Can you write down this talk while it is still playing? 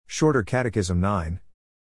Shorter Catechism 9.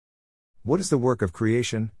 What is the work of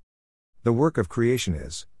creation? The work of creation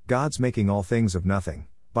is God's making all things of nothing,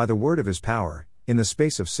 by the word of his power, in the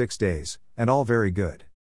space of 6 days, and all very good.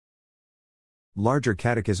 Larger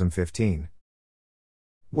Catechism 15.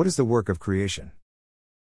 What is the work of creation?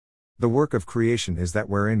 The work of creation is that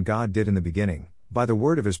wherein God did in the beginning, by the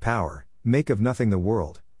word of his power, make of nothing the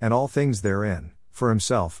world, and all things therein, for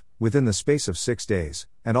himself, within the space of 6 days,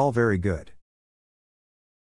 and all very good.